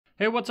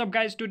Hey, what's up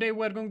guys? Today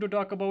we're going to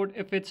talk about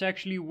if it's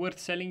actually worth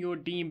selling your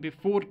team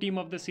before team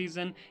of the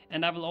season,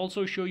 and I will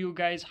also show you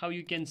guys how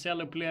you can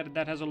sell a player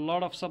that has a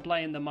lot of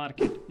supply in the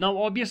market. Now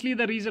obviously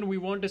the reason we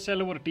want to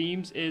sell our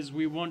teams is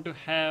we want to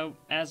have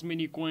as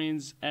many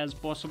coins as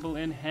possible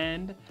in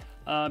hand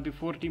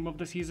before team of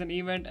the season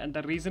event, and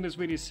the reason is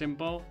very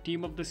simple.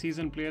 Team of the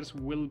season players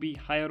will be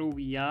higher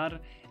OVR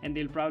and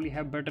they'll probably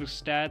have better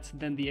stats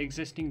than the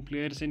existing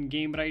players in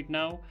game right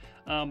now,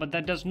 but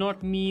that does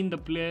not mean the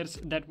players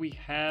that we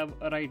have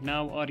right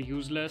now are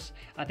useless.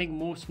 I think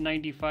most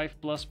 95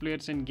 plus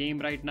players in game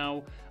right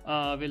now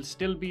will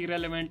still be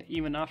relevant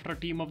even after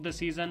team of the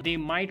season. They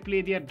might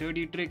play their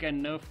dirty trick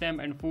and nerf them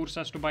and force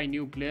us to buy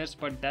new players,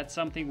 but that's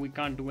something we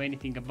can't do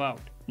anything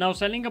about. Now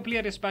selling a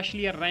player,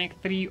 especially a rank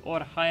 3 or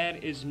higher,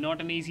 is not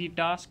an easy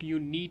task. You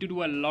need to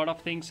do a lot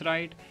of things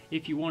right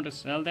if you want to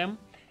sell them.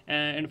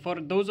 And for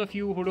those of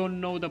you who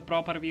don't know the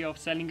proper way of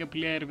selling a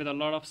player with a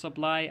lot of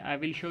supply, I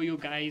will show you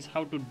guys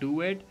how to do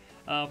it.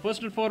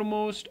 First and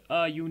foremost,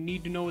 you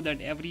need to know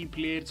that every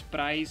player's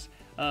price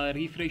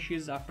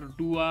refreshes after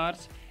 2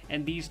 hours,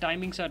 and these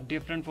timings are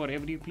different for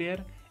every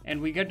player. And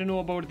we get to know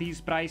about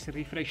these price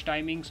refresh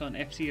timings on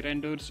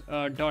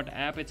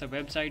fcrenders.app. It's a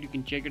website, you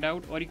can check it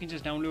out, or you can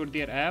just download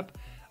their app.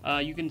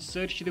 You can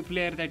search the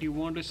player that you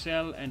want to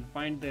sell and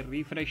find the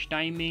refresh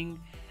timing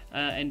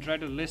and try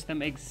to list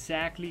them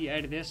exactly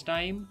at this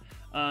time.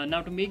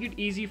 Now to make it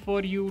easy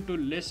for you to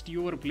list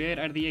your player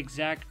at the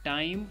exact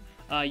time,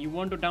 you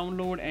want to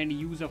download and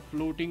use a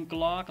floating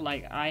clock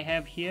like I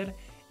have here.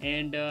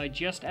 And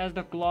just as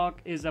the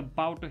clock is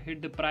about to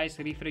hit the price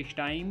refresh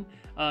time,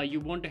 you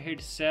want to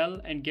hit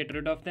sell and get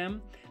rid of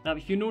them. Now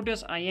if you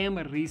notice, I am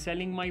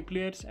reselling my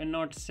players and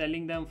not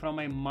selling them from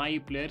my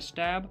players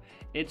tab.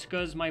 It's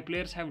because my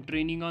players have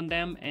training on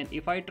them, and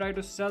if I try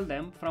to sell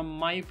them from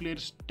my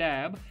players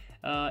tab,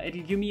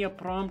 it'll give me a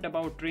prompt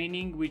about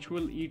training, which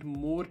will eat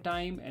more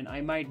time, and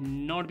I might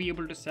not be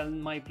able to sell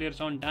my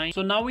players on time.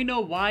 So now we know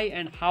why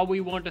and how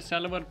we want to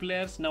sell our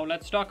players. Now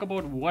let's talk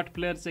about what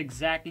players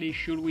exactly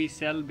should we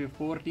sell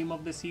before team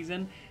of the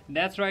season.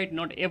 That's right,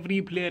 not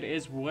every player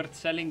is worth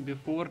selling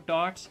before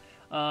TOTS.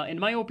 In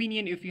my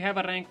opinion, if you have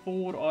a rank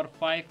 4 or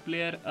 5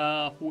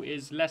 player who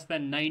is less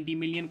than 90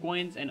 million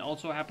coins and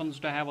also happens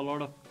to have a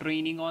lot of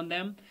training on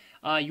them,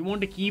 you want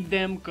to keep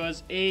them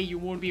because A, you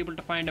won't be able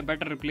to find a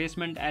better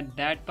replacement at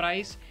that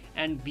price,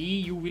 and B,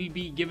 you will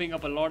be giving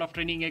up a lot of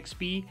training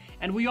XP,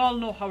 and we all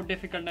know how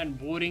difficult and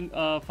boring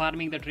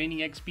farming the training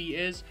XP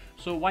is,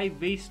 so why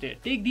waste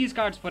it? Take these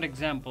cards for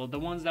example, the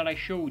ones that I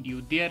showed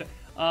you. Their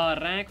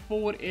rank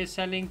 4 is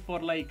selling for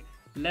like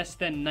less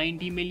than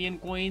 90 million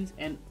coins,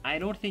 and I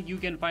don't think you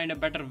can find a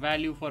better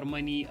value for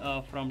money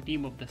from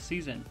team of the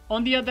season.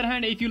 On the other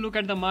hand, if you look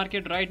at the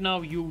market right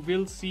now, you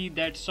will see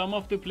that some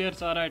of the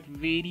players are at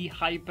very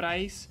high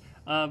price,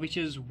 which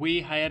is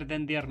way higher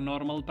than their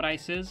normal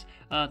prices,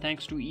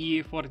 thanks to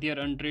EA for their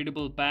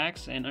untradeable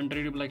packs and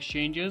untradeable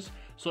exchanges.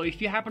 So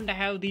if you happen to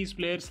have these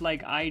players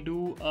like I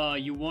do,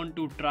 you want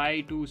to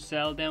try to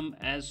sell them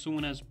as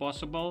soon as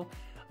possible.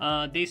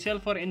 They sell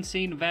for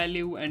insane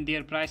value, and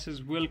their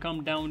prices will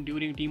come down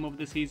during team of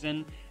the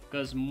season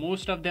because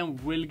most of them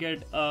will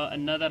get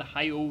another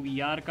high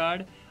OVR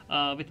card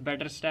with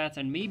better stats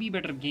and maybe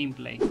better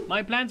gameplay.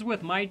 My plans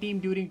with my team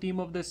during team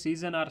of the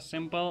season are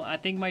simple. I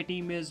think my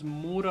team is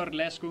more or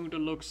less going to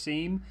look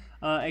same,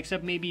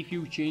 except maybe a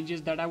few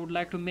changes that I would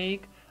like to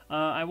make.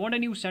 I want a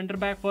new center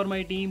back for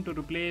my team to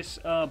replace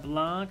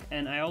Blanc,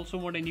 and I also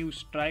want a new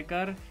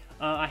striker.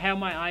 I have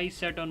my eyes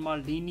set on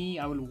Maldini.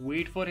 I will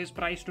wait for his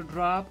price to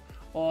drop,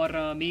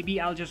 or maybe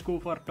I'll just go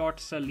for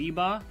TOTS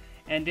Saliba.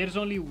 And there's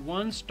only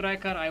one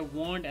striker I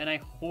want, and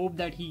I hope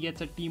that he gets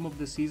a team of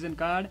the season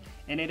card,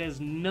 and it is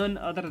none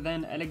other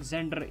than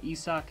Alexander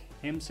Isak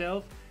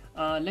himself.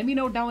 Let me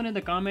know down in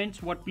the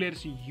comments what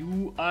players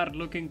you are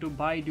looking to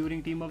buy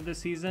during team of the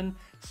season.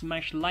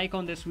 Smash like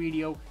on this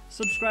video,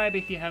 subscribe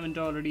if you haven't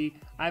already.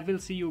 I will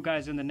see you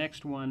guys in the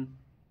next one.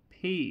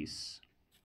 Peace.